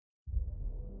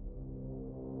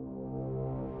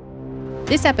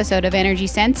This episode of Energy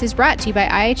Sense is brought to you by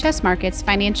IHS Markit's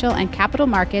Financial and Capital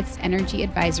Markets Energy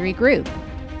Advisory Group.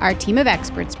 Our team of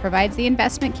experts provides the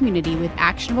investment community with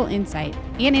actionable insight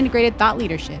and integrated thought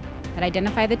leadership that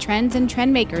identify the trends and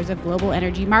trend makers of global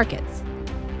energy markets.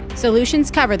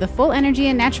 Solutions cover the full energy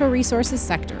and natural resources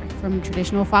sector, from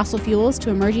traditional fossil fuels to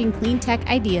emerging clean tech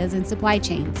ideas and supply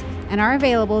chains, and are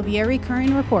available via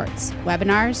recurring reports,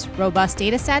 webinars, robust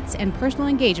data sets, and personal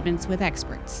engagements with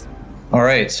experts. All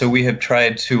right, so we have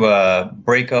tried to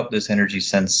break up this Energy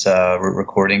Sense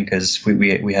recording because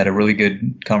we had a really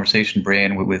good conversation,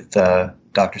 Brian, with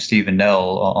Dr. Stephen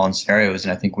Nell on scenarios,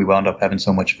 and I think we wound up having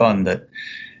so much fun that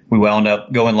we wound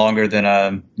up going longer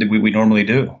than we normally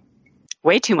do.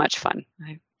 Way too much fun.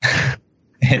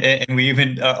 And we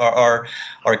even our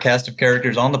cast of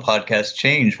characters on the podcast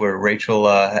changed, where Rachel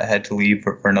had to leave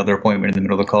for another appointment in the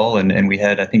middle of the call, and we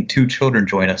had, I think, 2 children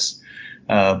join us.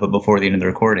 But before the end of the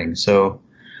recording. So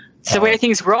it's the way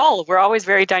things roll. We're always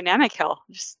very dynamic, Hill.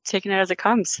 Just taking it as it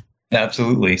comes.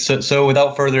 Absolutely. So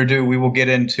without further ado, we will get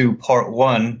into part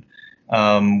 1,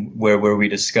 where we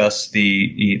discuss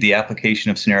the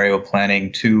application of scenario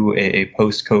planning to a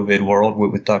post-COVID world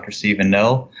with Dr. Stephen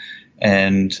Nell,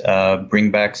 and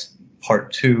bring back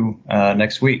part 2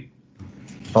 next week.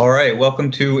 All right,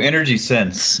 welcome to Energy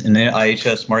Sense, an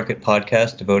IHS Markit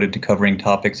podcast devoted to covering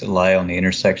topics that lie on the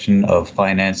intersection of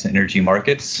finance and energy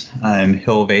markets. I'm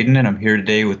Hill Vaden, and I'm here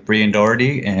today with Brian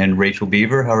Doherty and Rachel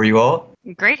Beaver. How are you all?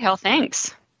 Great, Hill.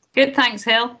 Thanks. Good, thanks,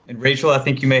 Hill. And Rachel, I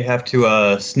think you may have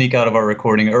to sneak out of our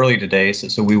recording early today,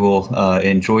 so we will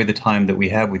enjoy the time that we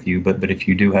have with you. But if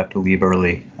you do have to leave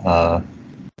early,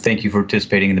 thank you for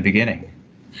participating in the beginning.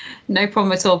 No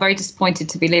problem at all. Very disappointed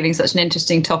to be leaving such an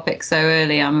interesting topic so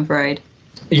early, I'm afraid.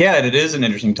 Yeah, it is an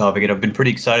interesting topic, and I've been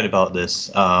pretty excited about this.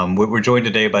 We're joined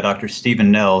today by Dr.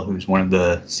 Stephen Nell, who's one of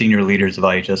the senior leaders of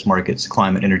IHS Markit's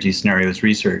Climate Energy Scenarios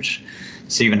Research.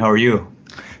 Stephen, how are you?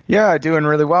 Yeah, doing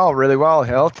really well,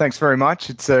 Hill. Thanks very much.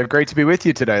 It's great to be with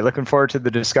you today. Looking forward to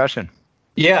the discussion.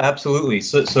 Yeah, absolutely.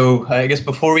 So I guess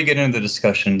before we get into the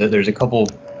discussion, there's a couple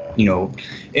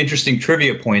interesting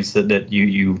trivia points that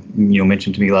you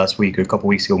mentioned to me last week or a couple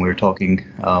weeks ago when we were talking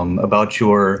about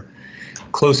your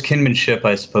close kinship,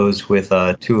 I suppose, with 2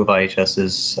 of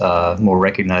IHS's more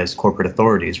recognized corporate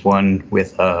authorities. One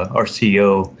with our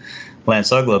CEO,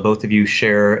 Lance Ugla. Both of you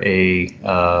share a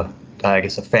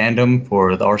fandom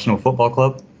for the Arsenal Football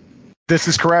Club. This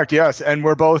is correct, yes. And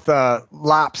we're both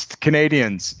lapsed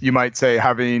Canadians, you might say,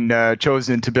 having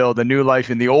chosen to build a new life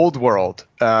in the old world,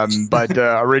 but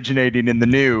originating in the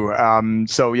new.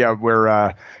 So, yeah,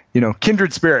 we're,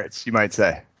 kindred spirits, you might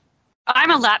say.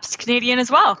 I'm a lapsed Canadian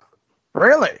as well.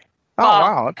 Really? Oh,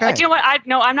 wow. Okay. You know what? I'm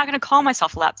not going to call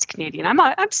myself a lapsed Canadian.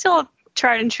 I'm still a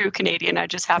tried and true Canadian. I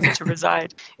just happen to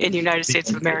reside in the United States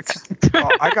of America. Well,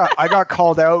 I got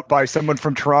called out by someone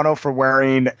from Toronto for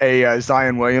wearing a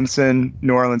Zion Williamson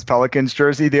New Orleans Pelicans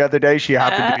jersey the other day. She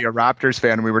happened to be a Raptors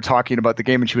fan, and we were talking about the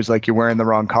game, and she was like, "You're wearing the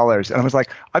wrong colors." And I was like,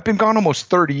 "I've been gone almost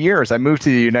 30 years. I moved to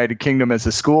the United Kingdom as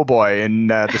a schoolboy in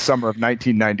the summer of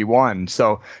 1991.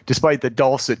 So despite the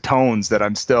dulcet tones that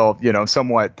I'm still,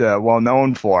 somewhat well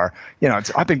known for,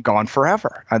 I've been gone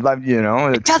forever. I love,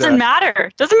 It doesn't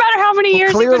matter. Doesn't matter how many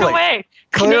years you've been away.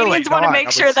 Canadians want to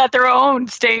make sure that their own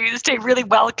stay really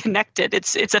well connected.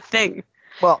 It's a thing.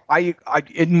 Well, I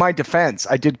in my defense,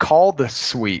 I did call the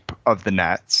sweep of the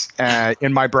Nets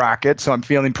in my bracket, so I'm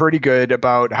feeling pretty good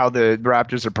about how the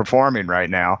Raptors are performing right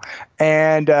now.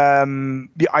 And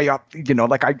I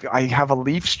have a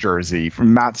Leafs jersey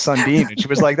from Matt Sundin, and she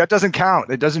was like, "That doesn't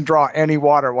count. It doesn't draw any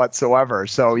water whatsoever."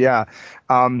 So yeah.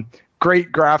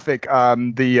 Great graphic.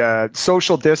 The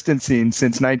social distancing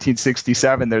since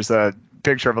 1967. There's a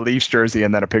picture of a Leafs jersey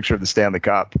and then a picture of the Stanley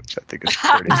Cup, which I think is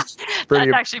pretty That's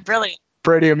actually brilliant.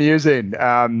 Pretty amusing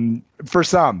for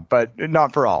some, but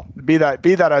not for all. Be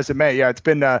that as it may. Yeah, it's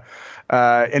been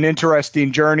an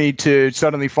interesting journey to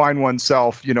suddenly find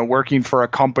oneself, working for a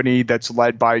company that's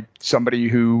led by somebody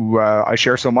who I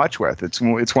share so much with. It's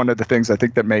one of the things I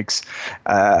think that makes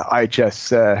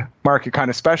IHS Markit kind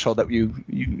of special, that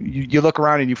you look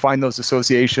around and you find those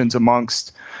associations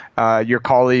amongst your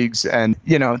colleagues, and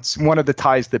it's one of the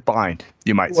ties that bind,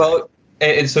 you might say. Well,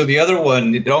 and so the other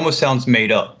one, it almost sounds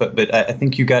made up, but I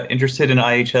think you got interested in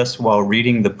IHS while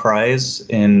reading The Prize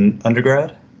in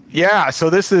undergrad? Yeah, so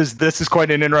this is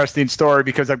quite an interesting story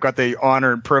because I've got the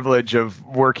honor and privilege of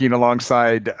working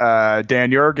alongside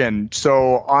Dan Yergin.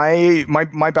 So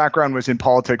my background was in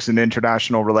politics and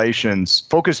international relations,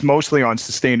 focused mostly on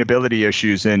sustainability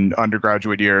issues in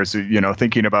undergraduate years.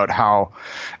 Thinking about how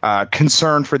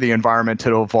concern for the environment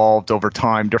had evolved over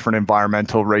time, different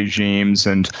environmental regimes,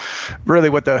 and really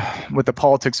what the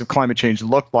politics of climate change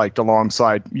looked like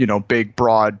alongside big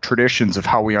broad traditions of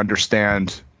how we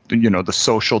understand the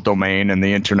social domain and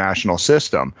the international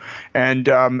system. And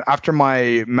after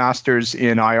my master's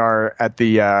in IR at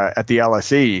the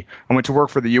LSE, I went to work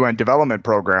for the UN Development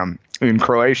Program in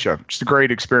Croatia. Just a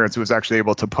great experience. It was actually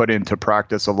able to put into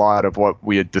practice a lot of what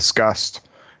we had discussed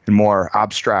in more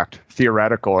abstract,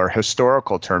 theoretical, or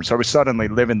historical terms. So I was suddenly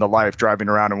living the life, driving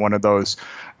around in one of those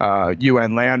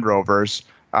UN Land Rovers.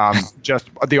 Just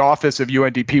the office of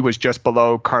UNDP was just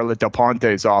below Carla Del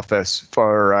Ponte's office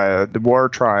for the War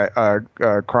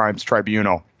Crimes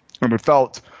Tribunal. And it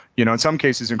felt, in some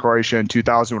cases in Croatia in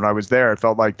 2000 when I was there, it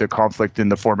felt like the conflict in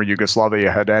the former Yugoslavia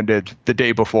had ended the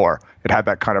day before. It had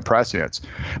that kind of precedence.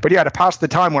 But yeah, to pass the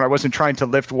time when I wasn't trying to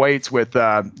lift weights with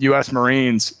U.S.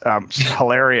 Marines,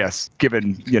 hilarious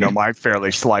given, my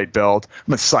fairly slight build.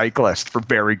 I'm a cyclist for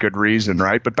very good reason,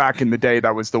 right? But back in the day,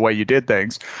 that was the way you did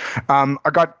things. I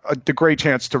got the great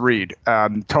chance to read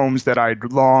tomes that I'd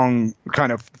long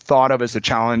kind of thought of as a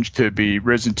challenge to be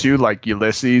risen to, like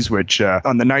Ulysses, which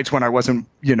on the nights when I wasn't,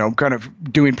 kind of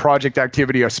doing project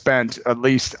activity, I spent at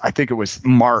least, I think it was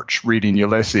March reading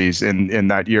Ulysses in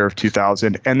that year of 2000.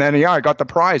 And then, I got the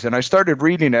prize and I started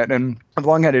reading it, and I've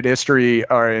long had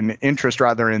an interest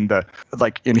rather in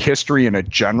in history in a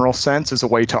general sense as a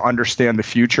way to understand the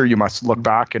future. You must look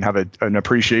back and have an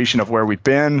appreciation of where we've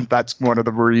been. That's one of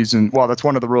the reasons, that's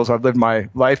one of the rules I've lived my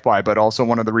life by, but also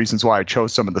one of the reasons why I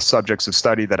chose some of the subjects of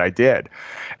study that I did.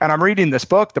 And I'm reading this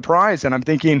book, The Prize, and I'm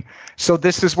thinking, so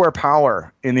this is where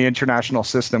power in the international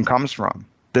system comes from.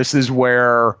 This is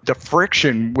where the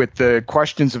friction with the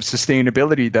questions of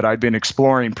sustainability that I'd been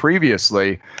exploring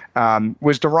previously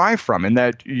was derived from. And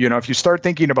that, if you start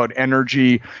thinking about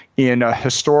energy in a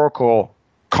historical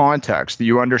context,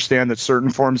 you understand that certain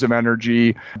forms of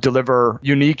energy deliver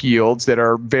unique yields that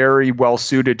are very well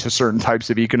suited to certain types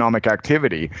of economic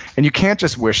activity. And you can't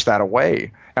just wish that away.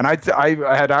 And I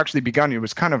had actually begun, it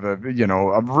was kind of a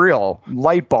real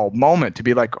light bulb moment to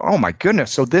be like, oh my goodness,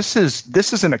 so this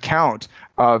is an account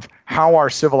of how our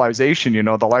civilization,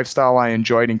 the lifestyle I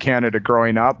enjoyed in Canada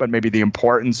growing up, but maybe the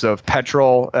importance of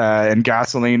petrol and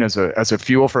gasoline as a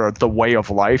fuel for the way of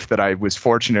life that I was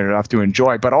fortunate enough to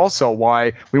enjoy, but also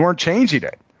why we weren't changing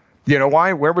it.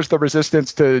 Why? Where was the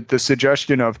resistance to the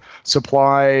suggestion of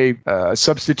supply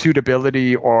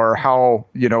substitutability, or how,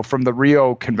 from the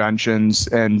Rio conventions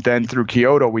and then through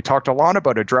Kyoto, we talked a lot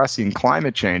about addressing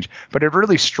climate change, but it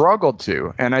really struggled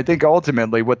to. And I think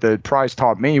ultimately what the prize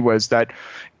taught me was that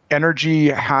energy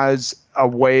has a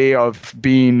way of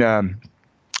being a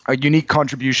unique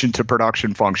contribution to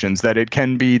production functions, that it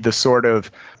can be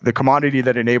the commodity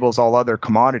that enables all other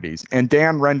commodities. And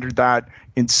Dan rendered that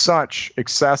in such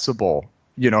accessible,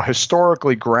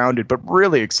 historically grounded, but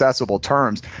really accessible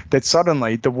terms that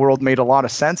suddenly the world made a lot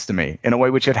of sense to me in a way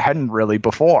which it hadn't really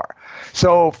before.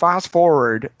 So fast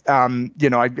forward,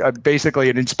 I basically,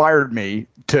 it inspired me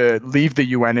to leave the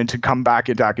UN and to come back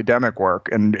into academic work,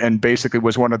 and basically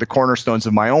was one of the cornerstones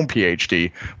of my own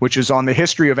PhD, which is on the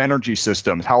history of energy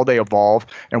systems, how they evolve,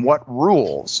 and what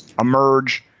rules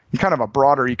emerge in kind of a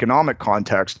broader economic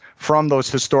context from those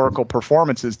historical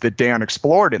performances that Dan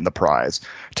explored in the prize,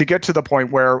 to get to the point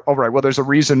where, all right, well, there's a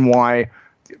reason why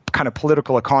kind of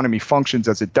political economy functions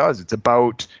as it does. It's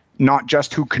about not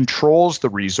just who controls the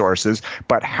resources,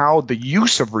 but how the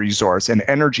use of resource and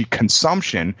energy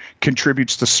consumption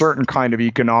contributes to certain kind of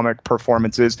economic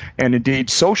performances and indeed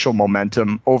social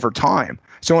momentum over time.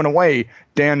 So in a way,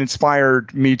 Dan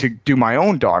inspired me to do my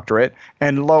own doctorate,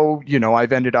 and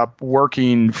I've ended up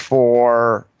working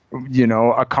for,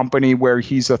 a company where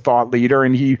he's a thought leader,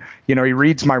 and he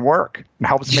reads my work and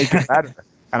helps make it better.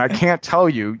 And I can't tell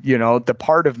you, the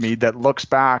part of me that looks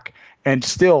back and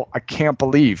still, I can't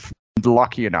believe I'm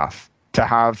lucky enough to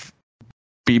have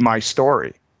be my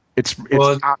story. It's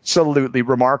absolutely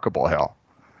remarkable, Hill.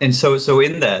 And so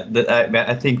in that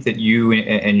I think that you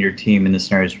and your team in the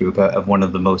Scenarios Group have one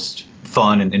of the most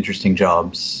fun and interesting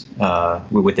jobs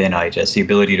within IHS, the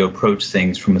ability to approach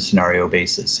things from a scenario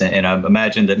basis. And I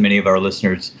imagine that many of our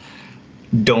listeners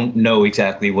don't know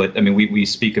exactly we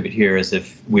speak of it here as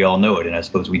if we all know it, and I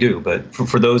suppose we do. But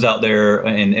for those out there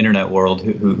in the internet world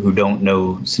who don't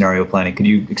know scenario planning, could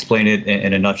you explain it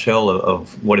in a nutshell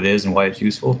of what it is and why it's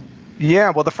useful?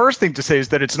 Yeah, well, the first thing to say is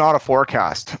that it's not a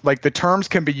forecast. Like, the terms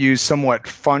can be used somewhat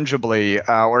fungibly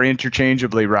or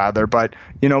interchangeably, rather. But,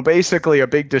 basically a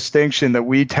big distinction that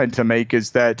we tend to make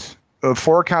is that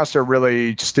forecasts are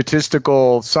really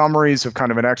statistical summaries of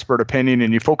kind of an expert opinion,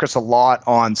 and you focus a lot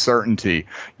on certainty.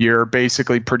 You're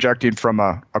basically projecting from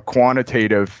a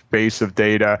quantitative base of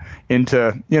data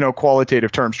into,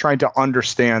 qualitative terms, trying to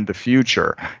understand the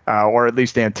future or at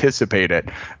least anticipate it.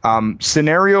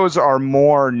 Scenarios are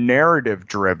more narrative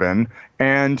driven,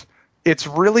 and it's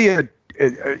really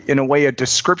in a way, a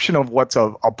description of what's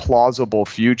a plausible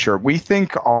future. We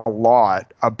think a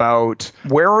lot about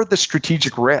where are the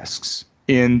strategic risks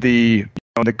in the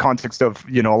context of,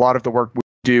 a lot of the work we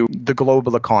do, the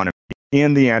global economy,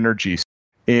 in the energy,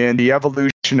 in the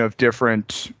evolution of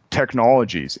different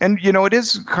technologies. And, it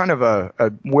is kind of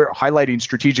we're highlighting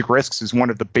strategic risks is one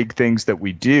of the big things that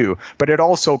we do, but it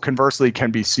also conversely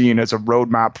can be seen as a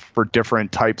roadmap for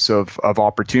different types of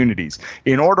opportunities.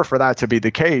 In order for that to be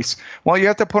the case, well, you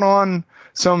have to put on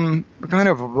some kind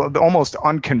of almost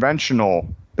unconventional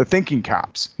thinking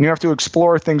caps. You have to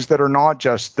explore things that are not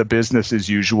just the business as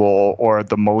usual or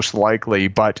the most likely,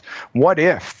 but what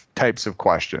if types of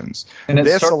questions. And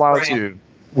this allows you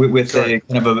with a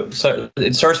kind of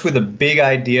it starts with a big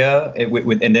idea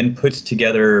and then puts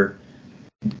together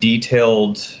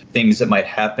detailed things that might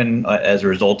happen as a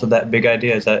result of that big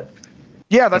idea. Is that?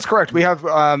 Yeah, that's correct. We have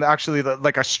actually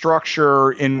like a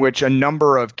structure in which a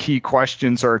number of key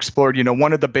questions are explored.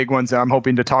 One of the big ones that I'm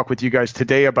hoping to talk with you guys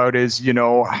today about is,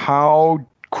 how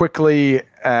quickly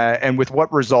and with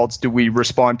what results do we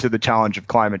respond to the challenge of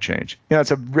climate change?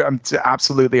 It's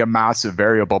absolutely a massive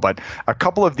variable, but a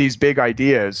couple of these big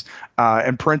ideas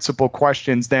and principal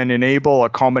questions then enable a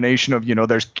combination of,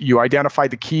 you identify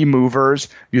the key movers,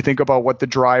 you think about what the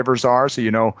drivers are, so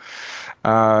your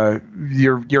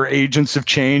agents of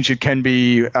change. It can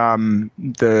be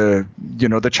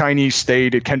the Chinese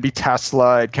state, it can be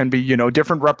Tesla, it can be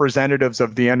different representatives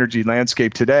of the energy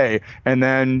landscape today. And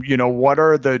then what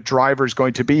are the drivers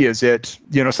going to be? Is it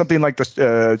something like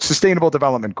the Sustainable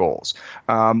Development Goals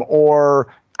or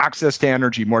access to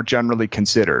energy more generally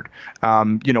considered?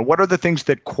 What are the things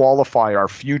that qualify our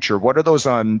future? What are those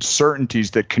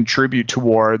uncertainties that contribute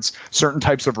towards certain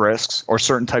types of risks or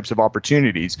certain types of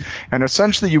opportunities? And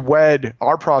essentially,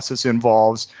 our process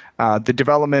involves the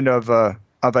development of a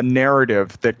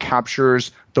narrative that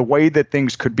captures the way that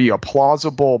things could be a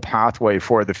plausible pathway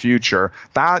for the future.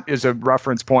 That is a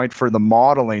reference point for the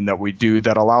modeling that we do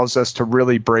that allows us to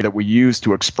really that we use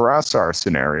to express our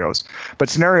scenarios. But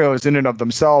scenarios in and of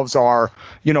themselves are,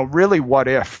 really what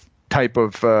if type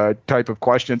of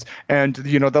questions. And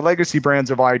the legacy brands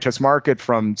of IHS Markit,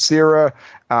 from CIRA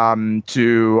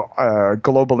to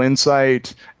Global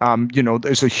Insight,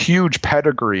 there's a huge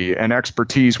pedigree and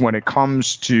expertise when it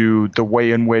comes to the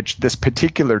way in which this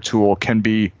particular tool can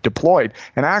be deployed.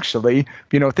 And actually,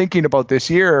 thinking about this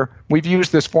year, we've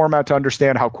used this format to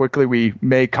understand how quickly we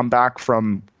may come back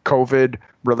from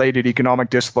COVID-related economic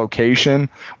dislocation.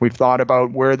 We've thought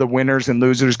about where the winners and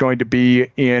losers are going to be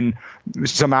in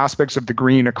some aspects of the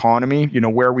green economy,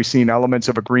 where we've seen elements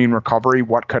of a green recovery,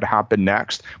 what could happen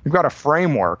next. We've got a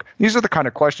framework. These are the kind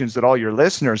of questions that all your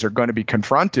listeners are going to be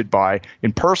confronted by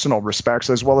in personal respects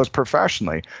as well as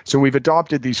professionally. So we've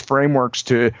adopted these frameworks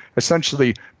to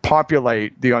essentially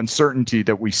populate the uncertainty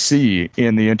that we see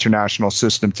in the international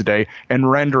system today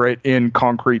and render it in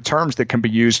concrete terms that can be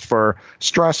used for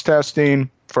stress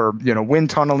testing, for wind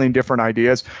tunneling, different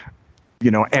ideas,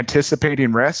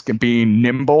 anticipating risk and being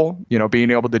nimble,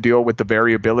 being able to deal with the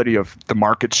variability of the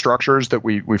market structures that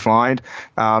we find,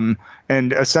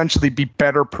 and essentially be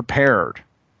better prepared.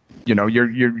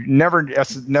 You're never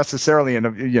necessarily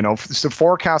so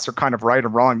forecasts are kind of right or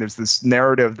wrong. There's this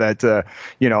narrative that,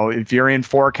 if you're in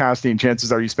forecasting,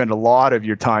 chances are you spend a lot of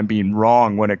your time being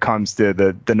wrong when it comes to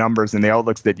the numbers and the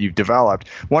outlooks that you've developed.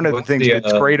 One of the things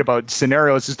that's great about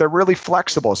scenarios is they're really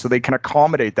flexible, so they can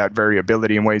accommodate that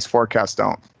variability in ways forecasts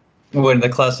don't. Well, the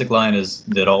classic line is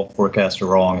that all forecasts are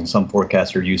wrong and some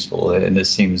forecasts are useful. And this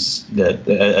seems that,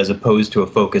 as opposed to a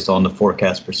focus on the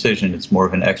forecast precision, it's more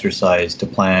of an exercise to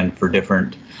plan for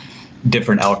different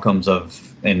outcomes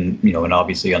and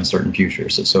obviously uncertain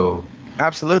futures. So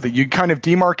absolutely, you kind of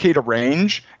demarcate a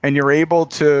range, and you're able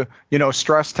to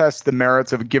stress test the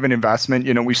merits of a given investment.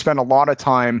 We spend a lot of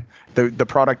time. The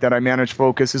product that I manage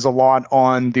focuses a lot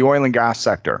on the oil and gas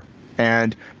sector,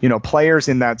 and players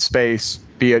in that space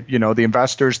be it, the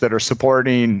investors that are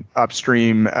supporting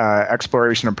upstream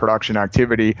exploration and production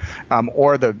activity,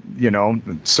 or the,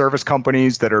 service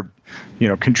companies that are,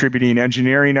 contributing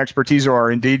engineering expertise,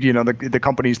 or indeed, the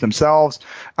companies themselves.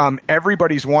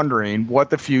 Everybody's wondering what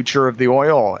the future of the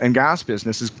oil and gas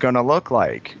business is going to look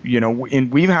like.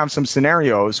 We have some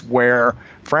scenarios where,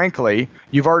 frankly,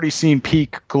 you've already seen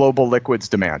peak global liquids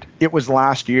demand. It was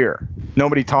last year.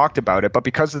 Nobody talked about it, but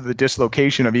because of the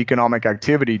dislocation of economic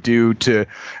activity due to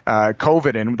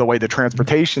COVID and the way the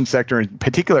transportation sector in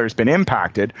particular has been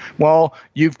impacted, well,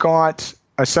 you've got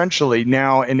essentially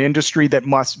now an industry that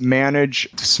must manage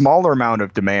a smaller amount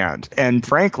of demand. And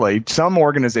frankly, some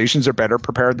organizations are better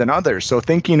prepared than others. So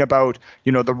thinking about,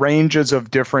 the ranges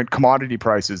of different commodity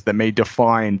prices that may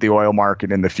define the oil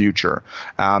market in the future,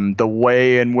 the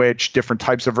way in which different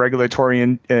types of regulatory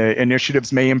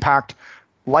initiatives may impact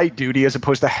light duty as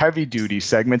opposed to heavy duty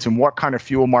segments, and what kind of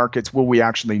fuel markets will we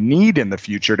actually need in the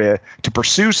future to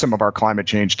pursue some of our climate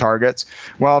change targets.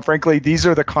 Well, frankly, these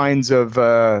are the kinds of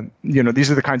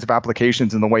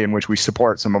applications in the way in which we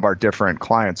support some of our different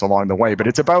clients along the way. But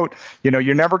it's about,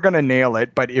 you're never going to nail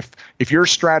it, but if your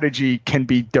strategy can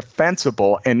be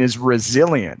defensible and is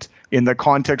resilient in the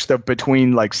context of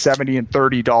between like $70 and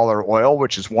 $30 oil,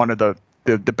 which is one of the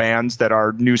bands that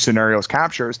our new scenarios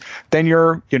captures, then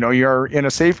you're in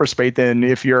a safer space than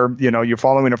if you're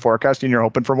following a forecast and you're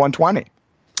hoping for 120.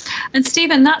 And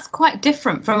Stephen, that's quite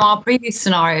different from our previous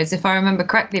scenarios, if I remember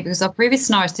correctly, because our previous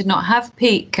scenarios did not have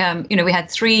peak. We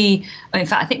had three, in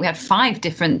fact, I think we had 5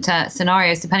 different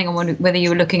scenarios, depending on whether you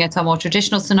were looking at our more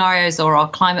traditional scenarios or our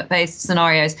climate-based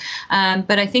scenarios.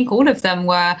 But I think all of them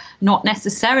were not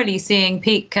necessarily seeing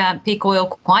peak oil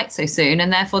quite so soon,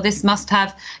 and therefore this must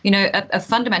have, a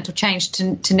fundamental change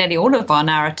to nearly all of our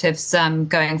narratives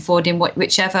going forward in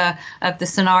whichever of the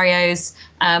scenarios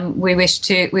we wish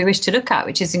to look at,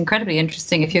 which is incredibly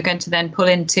interesting if you're going to then pull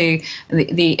into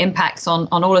the impacts on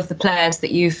all of the players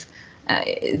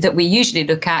that we usually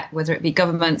look at, whether it be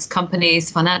governments, companies,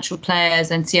 financial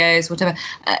players, NCOs, whatever,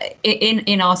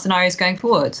 in our scenarios going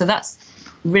forward. So that's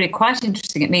really quite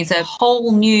interesting. It means a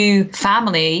whole new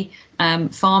family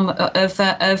farm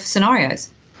of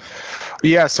scenarios.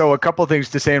 Yeah, so a couple of things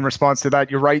to say in response to that.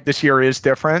 You're right, this year is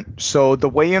different. So the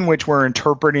way in which we're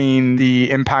interpreting the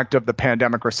impact of the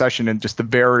pandemic recession and just the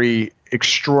very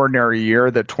extraordinary year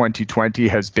that 2020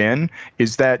 has been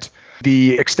is that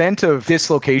the extent of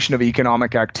dislocation of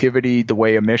economic activity, the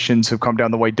way emissions have come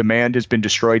down, the way demand has been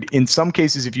destroyed, in some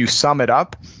cases, if you sum it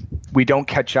up, we don't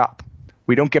catch up.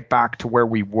 We don't get back to where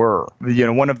we were.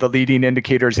 One of the leading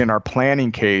indicators in our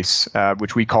planning case,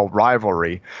 which we call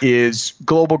rivalry, is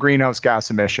global greenhouse gas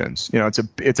emissions.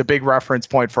 It's a big reference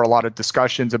point for a lot of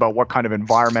discussions about what kind of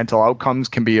environmental outcomes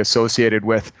can be associated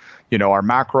with, our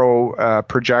macro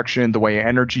projection, the way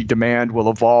energy demand will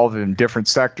evolve in different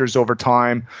sectors over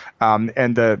time,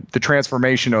 and the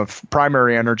transformation of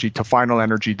primary energy to final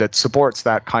energy that supports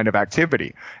that kind of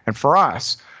activity. And for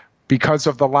us, because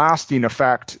of the lasting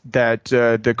effect that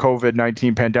the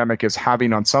COVID-19 pandemic is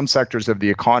having on some sectors of the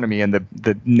economy and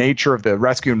the nature of the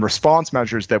rescue and response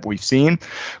measures that we've seen,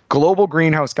 global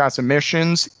greenhouse gas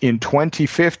emissions in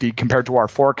 2050 compared to our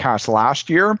forecast last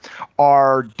year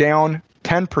are down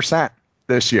 10%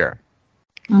 this year.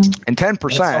 And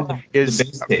 10% is the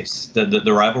base case,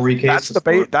 the rivalry case.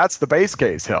 That's the base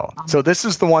case, Hill. So this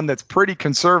is the one that's pretty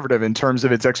conservative in terms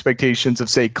of its expectations of,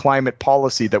 say, climate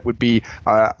policy. That would be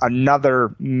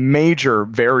another major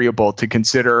variable to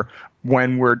consider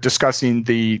when we're discussing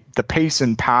the pace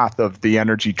and path of the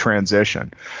energy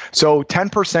transition. So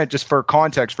 10%, just for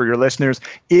context for your listeners,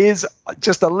 is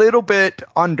just a little bit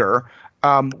under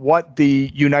what the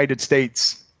United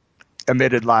States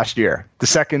emitted last year, the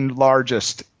second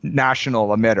largest national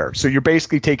emitter. So you're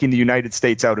basically taking the United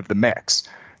States out of the mix.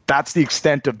 That's the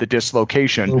extent of the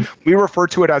dislocation. We refer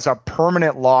to it as a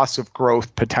permanent loss of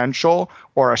growth potential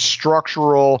or a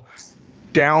structural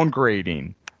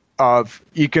downgrading of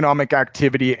economic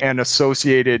activity and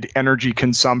associated energy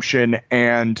consumption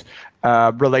and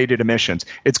related emissions.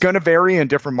 It's going to vary in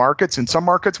different markets. In some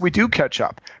markets, we do catch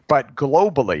up. But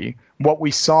globally, what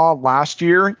we saw last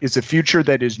year is a future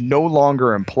that is no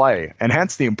longer in play, and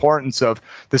hence the importance of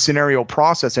the scenario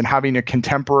process and having a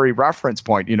contemporary reference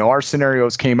point. Our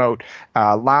scenarios came out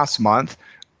last month.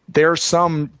 There's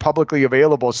some publicly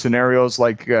available scenarios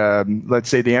like, let's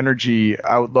say, the energy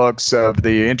outlooks of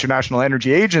the International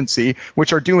Energy Agency,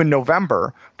 which are due in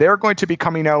November. They're going to be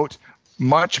coming out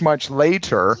much, much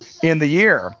later in the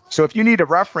year. So if you need a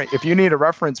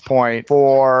reference point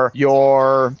for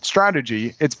your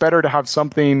strategy, it's better to have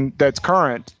something that's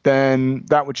current than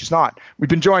that which is not. We've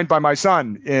been joined by my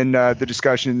son in the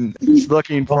discussion. He's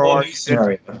looking for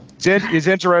scenario. He's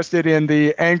interested in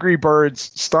the Angry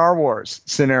Birds Star Wars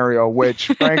scenario, which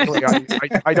frankly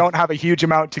I don't have a huge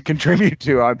amount to contribute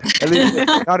to. At least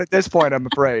not at this point, I'm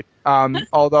afraid.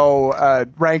 Although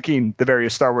ranking the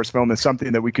various Star Wars films is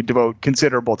something that we could devote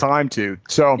considerable time to.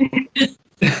 So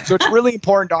it's really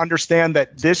important to understand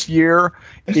that this year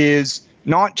is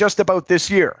not just about this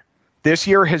year. This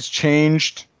year has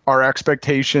changed our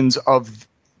expectations of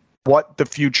what the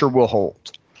future will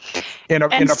hold in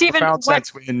a Stephen, profound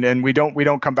sense, and we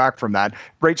don't come back from that.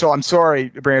 Rachel, I'm sorry,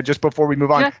 Brandon, just before we move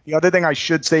on, the other thing I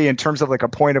should say in terms of like a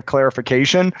point of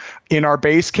clarification, in our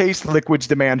base case, liquids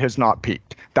demand has not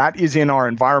peaked. That is in our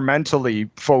environmentally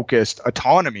focused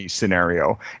autonomy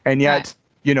scenario. And yet,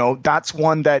 that's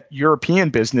one that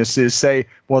European businesses say,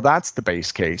 well, that's the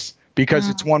base case. Because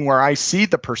it's one where I see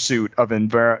the pursuit of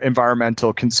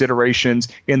environmental considerations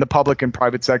in the public and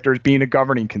private sectors being a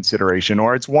governing consideration,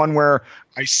 or it's one where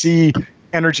I see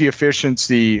energy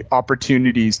efficiency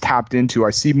opportunities tapped into. I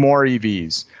see more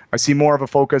EVs. I see more of a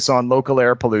focus on local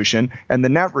air pollution. And the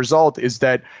net result is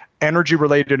that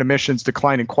energy-related emissions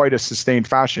decline in quite a sustained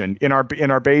fashion. In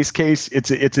our base case, it's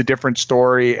a different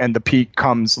story, and the peak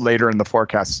comes later in the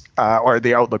forecast or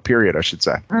the outlook period, I should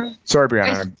say. Sorry,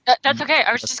 Brianna. That's okay.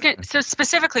 I was just going. So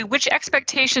specifically, which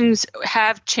expectations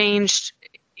have changed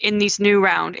in this new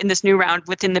round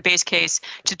within the base case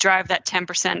to drive that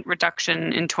 10%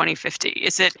 reduction in 2050?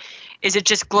 Is it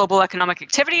just global economic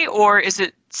activity, or is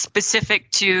it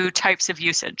specific to types of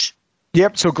usage?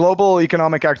 Yep. So global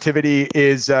economic activity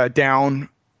is down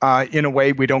in a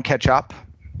way we don't catch up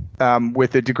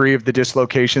with the degree of the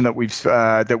dislocation that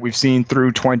we've seen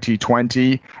through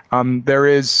 2020. There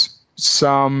is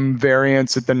some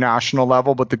variance at the national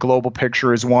level, but the global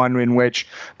picture is one in which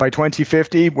by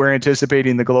 2050, we're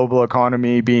anticipating the global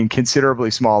economy being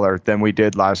considerably smaller than we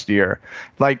did last year.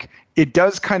 It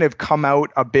does kind of come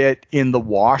out a bit in the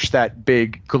wash, that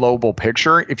big global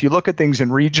picture. If you look at things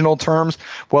in regional terms,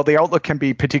 well, the outlook can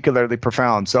be particularly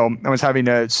profound. So I was having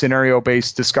a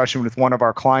scenario-based discussion with one of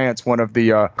our clients, one of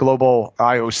the global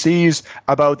IOCs,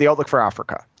 about the outlook for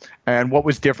Africa and what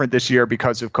was different this year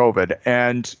because of COVID.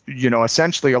 And,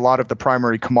 essentially a lot of the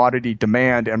primary commodity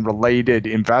demand and related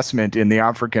investment in the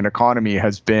African economy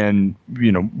has been,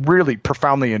 really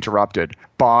profoundly interrupted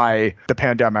by the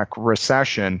pandemic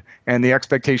recession and the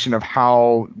expectation of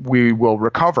how we will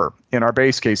recover, in our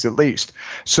base case at least.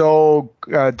 So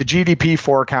the GDP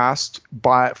forecast,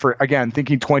 for again,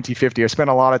 thinking 2050, I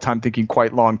spent a lot of time thinking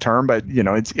quite long term, but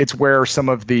it's where some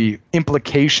of the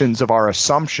implications of our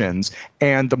assumptions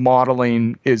and the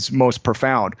modeling is most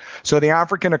profound. So the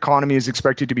African economy is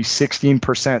expected to be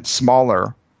 16%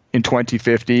 smaller in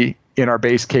 2050 in our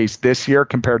base case this year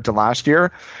compared to last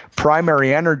year.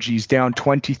 Primary energy is down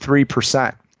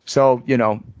 23%. So,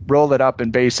 roll it up,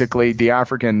 and basically the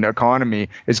African economy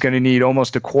is going to need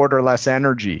almost a quarter less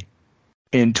energy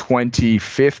in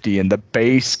 2050 in the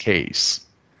base case.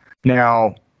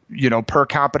 Now, per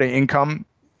capita income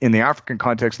in the African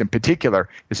context in particular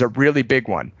is a really big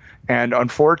one. And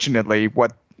unfortunately,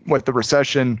 what the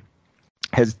recession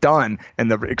has done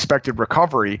and the expected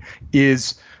recovery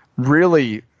is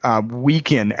really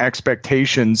weaken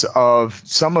expectations of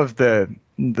some of the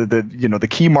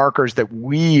key markers that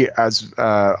we as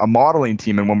a modeling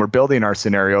team, and when we're building our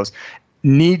scenarios,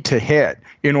 need to hit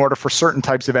in order for certain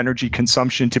types of energy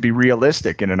consumption to be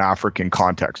realistic in an African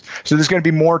context. So there's going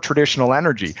to be more traditional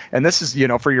energy. And this is,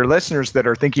 for your listeners that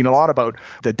are thinking a lot about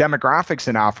the demographics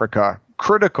in Africa,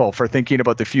 critical for thinking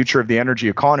about the future of the energy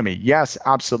economy. Yes,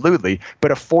 absolutely. But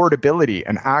affordability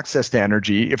and access to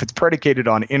energy, if it's predicated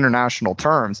on international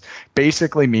terms,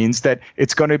 basically means that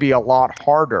it's going to be a lot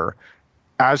harder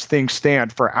as things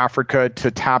stand for Africa to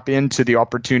tap into the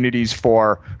opportunities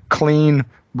for clean,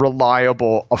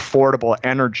 reliable, affordable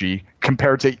energy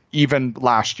compared to even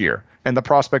last year. And the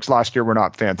prospects last year were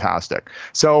not fantastic.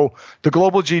 So the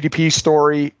global GDP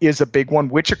story is a big one.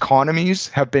 Which economies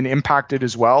have been impacted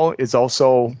as well is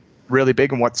also really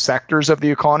big, and what sectors of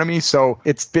the economy. So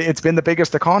it's been the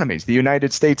biggest economies. The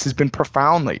United States has been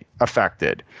profoundly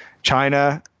affected.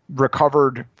 China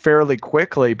recovered fairly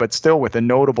quickly, but still with a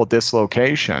notable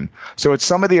dislocation. So it's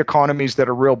some of the economies that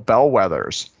are real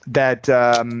bellwethers that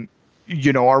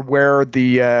are where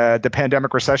the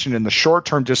pandemic recession and the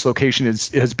short-term dislocation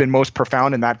has been most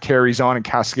profound, and that carries on and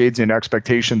cascades into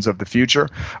expectations of the future.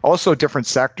 Also, different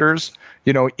sectors.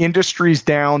 Industry's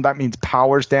down, that means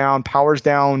power's down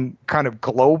kind of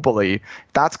globally.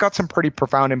 That's got some pretty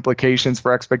profound implications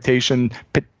for expectation,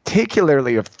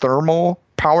 particularly of thermal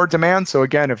power demand. So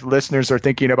again, if listeners are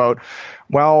thinking about,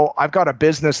 well, I've got a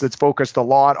business that's focused a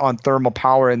lot on thermal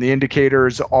power, and the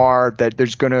indicators are that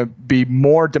there's going to be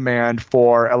more demand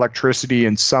for electricity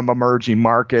in some emerging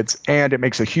markets, and it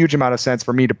makes a huge amount of sense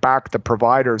for me to back the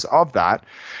providers of that.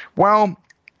 Well,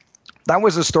 that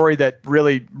was a story that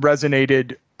really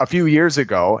resonated a few years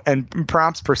ago and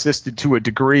perhaps persisted to a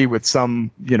degree with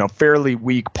some, fairly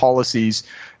weak policies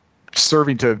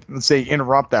serving to, let's say,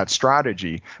 interrupt that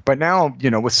strategy. But now,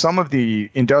 with some of the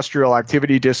industrial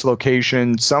activity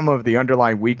dislocation, some of the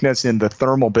underlying weakness in the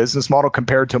thermal business model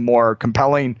compared to more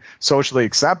compelling, socially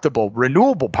acceptable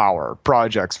renewable power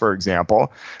projects, for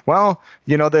example, well,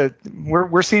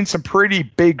 we're seeing some pretty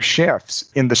big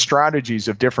shifts in the strategies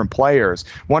of different players.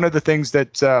 One of the things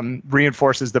that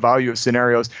reinforces the value of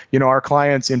scenarios, our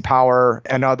clients in power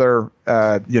and other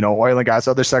oil and gas,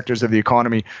 other sectors of the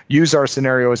economy use our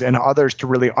scenarios and others to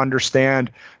really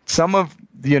understand some of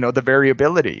the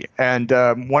variability. And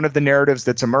one of the narratives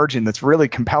that's emerging that's really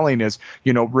compelling is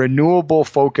renewable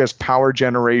focused power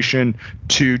generation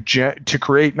to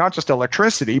create not just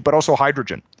electricity but also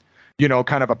hydrogen.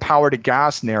 Kind of a power to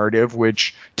gas narrative,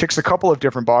 which ticks a couple of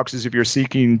different boxes if you're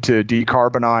seeking to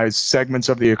decarbonize segments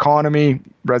of the economy,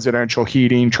 residential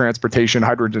heating, transportation.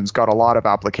 Hydrogen's got a lot of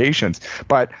applications.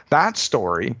 But that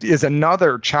story is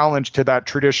another challenge to that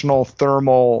traditional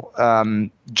thermal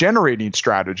generating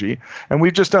strategy. And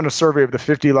we've just done a survey of the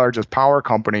 50 largest power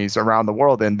companies around the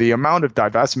world, and the amount of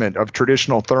divestment of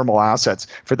traditional thermal assets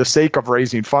for the sake of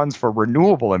raising funds for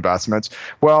renewable investments.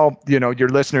 Well, your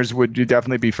listeners would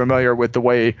definitely be familiar with the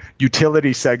way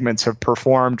utility segments have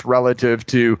performed relative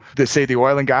to, the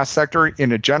oil and gas sector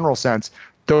in a general sense.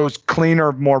 Those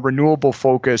cleaner, more renewable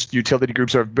focused utility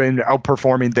groups have been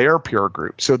outperforming their peer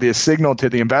group. So the signal to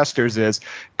the investors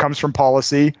comes from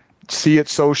policy. See it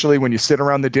socially when you sit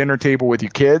around the dinner table with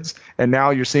your kids, and now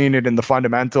you're seeing it in the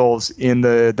fundamentals in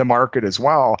the market as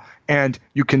well. And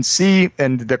you can see,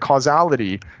 and the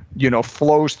causality,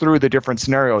 flows through the different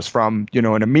scenarios from,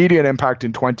 an immediate impact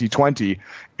in 2020,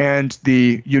 and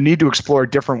you need to explore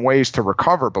different ways to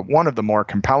recover. But one of the more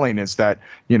compelling is that,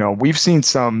 we've seen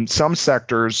some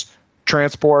sectors,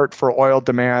 transport for oil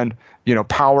demand,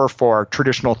 power for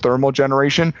traditional thermal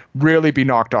generation, really be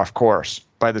knocked off course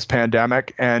by this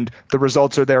pandemic, and the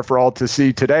results are there for all to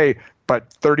see today,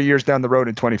 but 30 years down the road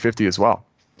in 2050 as well.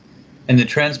 And the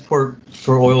transport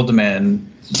for oil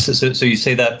demand, so you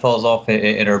say that falls off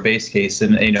in our base case,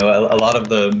 and a lot of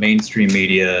the mainstream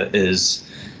media is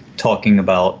talking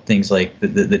about things like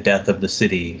the death of the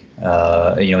city,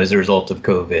 as a result of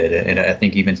COVID, and I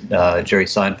think even Jerry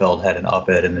Seinfeld had an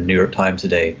op-ed in the New York Times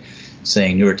today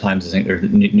saying New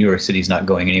York City is not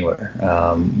going anywhere.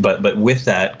 But with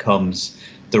that comes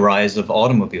the rise of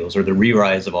automobiles, or the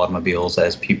re-rise of automobiles,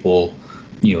 as people,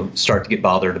 start to get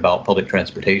bothered about public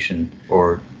transportation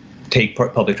or take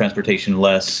public transportation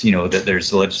less. That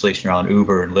there's legislation around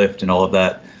Uber and Lyft and all of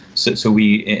that. So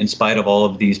we, in spite of all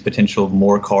of these potential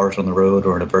more cars on the road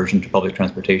or an aversion to public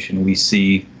transportation, we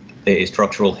see a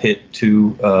structural hit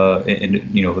to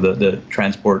the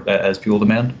transport as fuel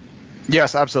demand.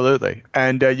 Yes, absolutely.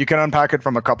 And you can unpack it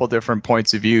from a couple different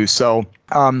points of view. So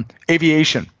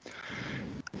aviation.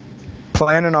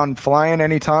 Planning on flying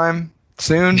anytime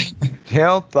soon?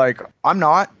 I'm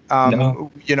not.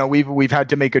 No. We've had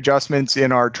to make adjustments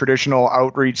in our traditional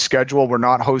outreach schedule. We're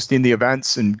not hosting the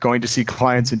events and going to see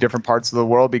clients in different parts of the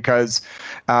world because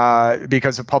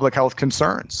of public health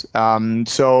concerns.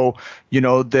 So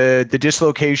the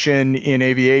dislocation in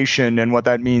aviation and what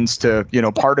that means to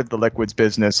part of the liquids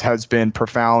business has been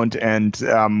profound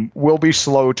and will be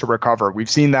slow to recover. We've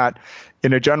seen that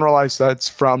in a generalized sense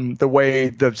from the way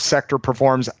the sector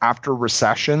performs after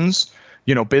recessions.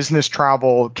 Business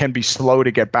travel can be slow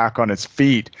to get back on its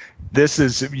feet. This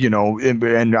is,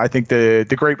 and I think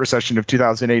the Great Recession of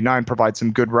 2008-9 provides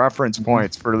some good reference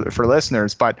points for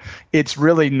listeners, but it's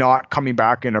really not coming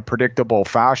back in a predictable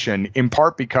fashion, in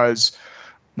part because,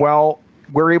 well,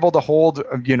 we're able to hold,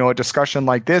 a discussion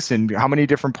like this in how many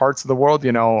different parts of the world.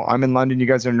 I'm in London, you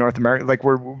guys are in North America.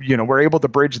 We're able to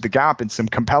bridge the gap in some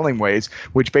compelling ways,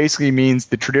 which basically means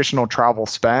the traditional travel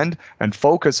spend and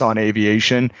focus on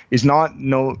aviation is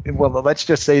let's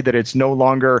just say that it's no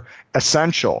longer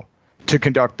essential to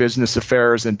conduct business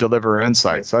affairs and deliver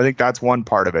insights. So I think that's one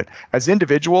part of it. As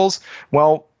individuals,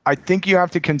 well, I think you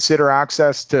have to consider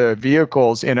access to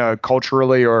vehicles in a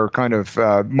culturally or kind of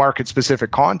market-specific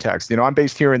context. I'm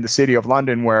based here in the City of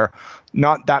London, where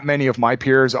not that many of my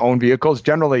peers own vehicles.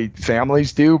 Generally,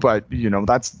 families do, but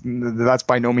that's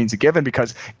by no means a given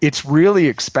because it's really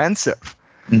expensive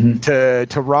to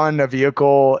run a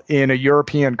vehicle in a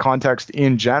European context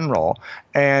in general.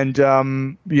 And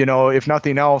if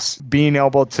nothing else, being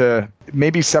able to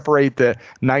maybe separate the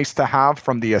nice to have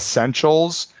from the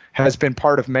essentials has been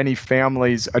part of many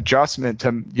families' adjustment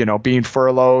to, being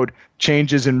furloughed,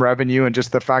 changes in revenue, and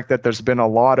just the fact that there's been a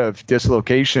lot of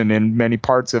dislocation in many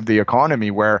parts of the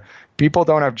economy where people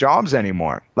don't have jobs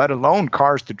anymore, let alone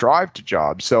cars to drive to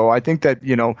jobs. So I think that,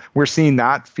 we're seeing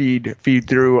that feed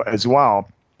through as well.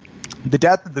 The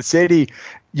death of the city,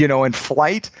 in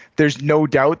flight, there's no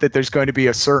doubt that there's going to be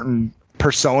a certain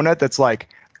persona that's like,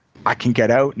 I can get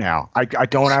out now. I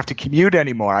don't have to commute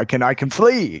anymore. I can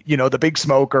flee, the big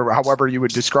smoke, or however you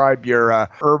would describe your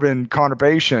urban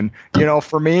conurbation.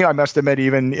 For me, I must admit,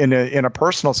 even in a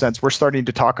personal sense, we're starting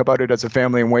to talk about it as a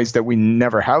family in ways that we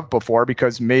never have before,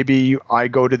 because maybe I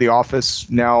go to the office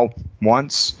now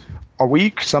once a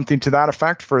week, something to that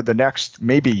effect, for the next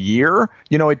maybe year.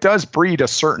 It does breed a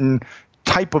certain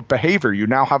type of behavior. You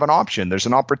now have an option. There's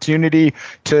an opportunity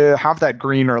to have that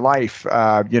greener life,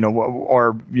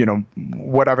 or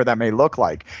whatever that may look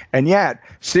like. And yet,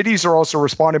 cities are also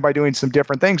responding by doing some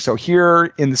different things. So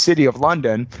here in the City of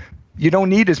London, you don't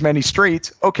need as many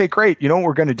streets. Okay, great. You know what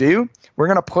we're going to do? We're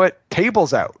going to put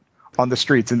tables out on the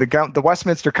streets. And the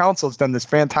Westminster Council has done this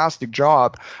fantastic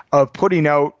job of putting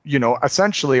out,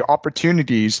 essentially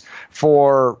opportunities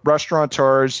for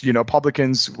restaurateurs,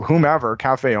 publicans, whomever,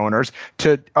 cafe owners,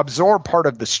 to absorb part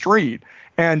of the street.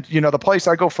 And, the place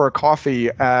I go for a coffee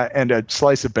and a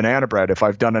slice of banana bread, if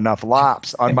I've done enough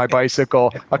laps on my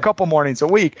bicycle a couple mornings a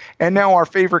week. And now our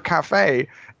favorite cafe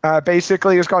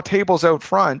basically has got tables out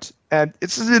front, and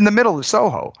it's in the middle of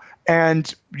Soho.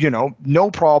 And,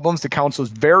 no problems. The council is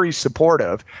very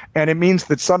supportive. And it means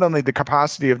that suddenly the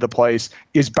capacity of the place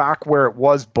is back where it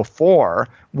was before,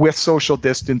 with social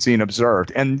distancing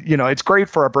observed. And, it's great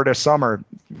for a British summer,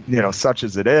 such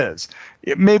as it is.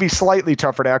 It may be slightly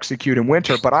tougher to execute in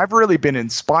winter, but I've really been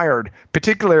inspired,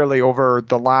 particularly over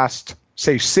the last,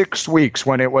 say, 6 weeks,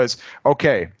 when it was,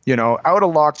 okay, out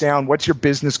of lockdown, what's your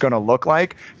business going to look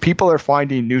like? People are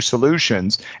finding new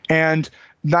solutions. And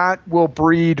that will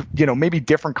breed, maybe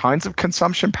different kinds of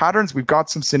consumption patterns. We've got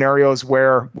some scenarios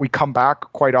where we come back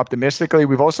quite optimistically.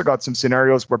 We've also got some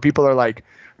scenarios where people are like,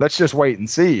 let's just wait and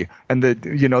see. And the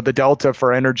delta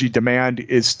for energy demand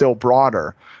is still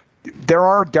broader. There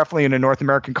are definitely, in a North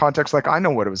American context, like I know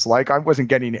what it was like. I wasn't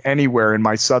getting anywhere in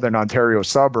my Southern Ontario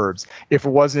suburbs if it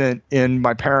wasn't in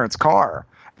my parents' car.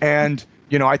 And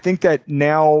I think that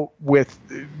now with,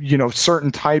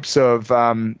 certain types of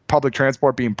public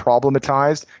transport being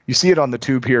problematized, you see it on the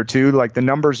tube here too, like the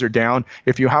numbers are down.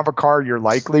 If you have a car, you're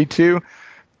likely to.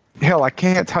 Hell, I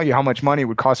can't tell you how much money it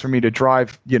would cost for me to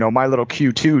drive, my little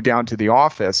Q2 down to the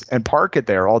office and park it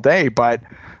there all day, but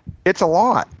it's a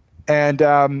lot. And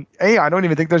I don't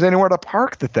even think there's anywhere to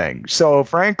park the thing. So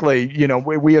frankly,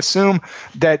 we assume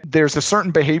that there's a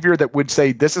certain behavior that would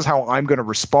say, this is how I'm going to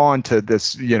respond to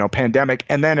this, pandemic.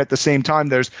 And then at the same time,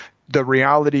 there's the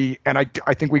reality. And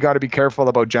I think we got to be careful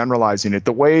about generalizing it.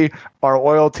 The way our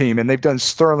oil team, and they've done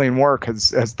sterling work,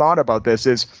 has thought about this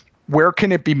is, where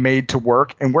can it be made to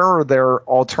work, and where are there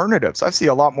alternatives? I see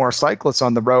a lot more cyclists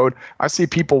on the road. I see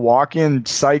people walking,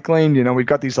 cycling. We've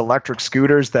got these electric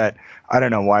scooters that I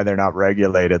don't know why they're not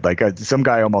regulated. Like some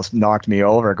guy almost knocked me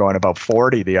over going about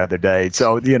 40 the other day.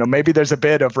 So, maybe there's a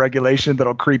bit of regulation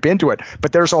that'll creep into it,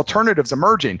 but there's alternatives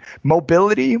emerging.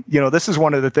 Mobility, this is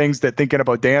one of the things that, thinking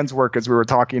about Dan's work, as we were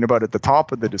talking about at the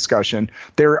top of the discussion,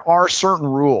 there are certain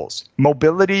rules.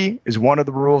 Mobility is one of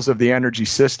the rules of the energy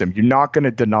system. You're not going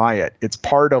to deny it. It's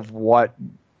part of what,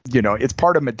 it's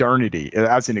part of modernity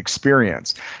as an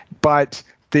experience. But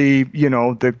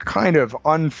the kind of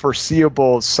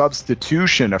unforeseeable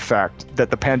substitution effect that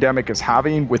the pandemic is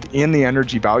having within the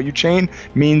energy value chain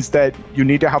means that you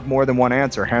need to have more than one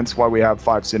answer, hence why we have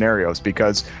 5 scenarios,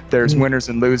 because there's winners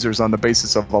and losers on the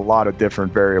basis of a lot of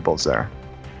different variables there.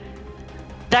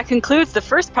 That concludes the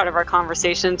first part of our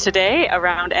conversation today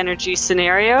around energy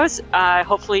scenarios.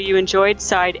 Hopefully you enjoyed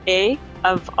side A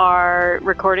of our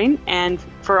recording, and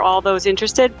for all those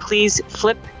interested, please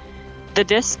flip the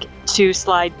disc to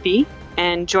slide B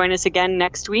and join us again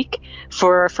next week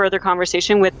for a further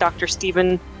conversation with Dr.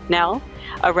 Stephen Nell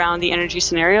around the energy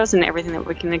scenarios and everything that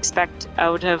we can expect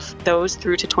out of those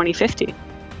through to 2050.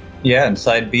 Yeah, and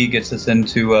side B gets us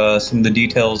into some of the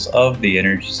details of the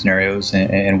energy scenarios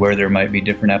and where there might be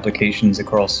different applications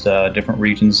across different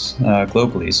regions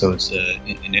globally. So it's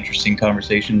an interesting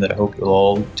conversation that I hope you'll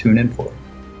all tune in for.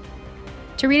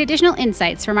 To read additional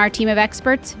insights from our team of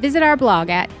experts, visit our blog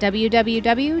at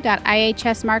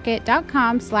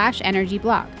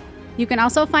www.ihsmarket.com/energyblog. You can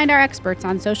also find our experts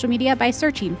on social media by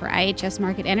searching for IHS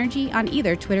Markit Energy on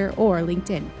either Twitter or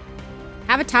LinkedIn.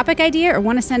 Have a topic idea or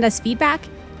want to send us feedback?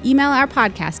 Email our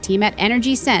podcast team at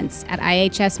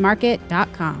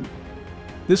energysense@ihsmarkit.com.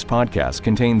 This podcast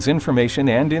contains information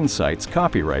and insights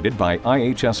copyrighted by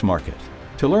IHS Markit.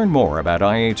 To learn more about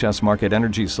IHS Markit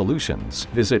Energy Solutions,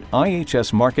 visit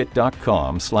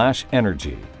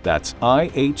ihsmarkit.com/energy. That's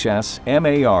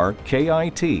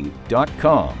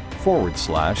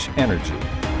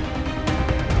ihsmarkit.com/energy.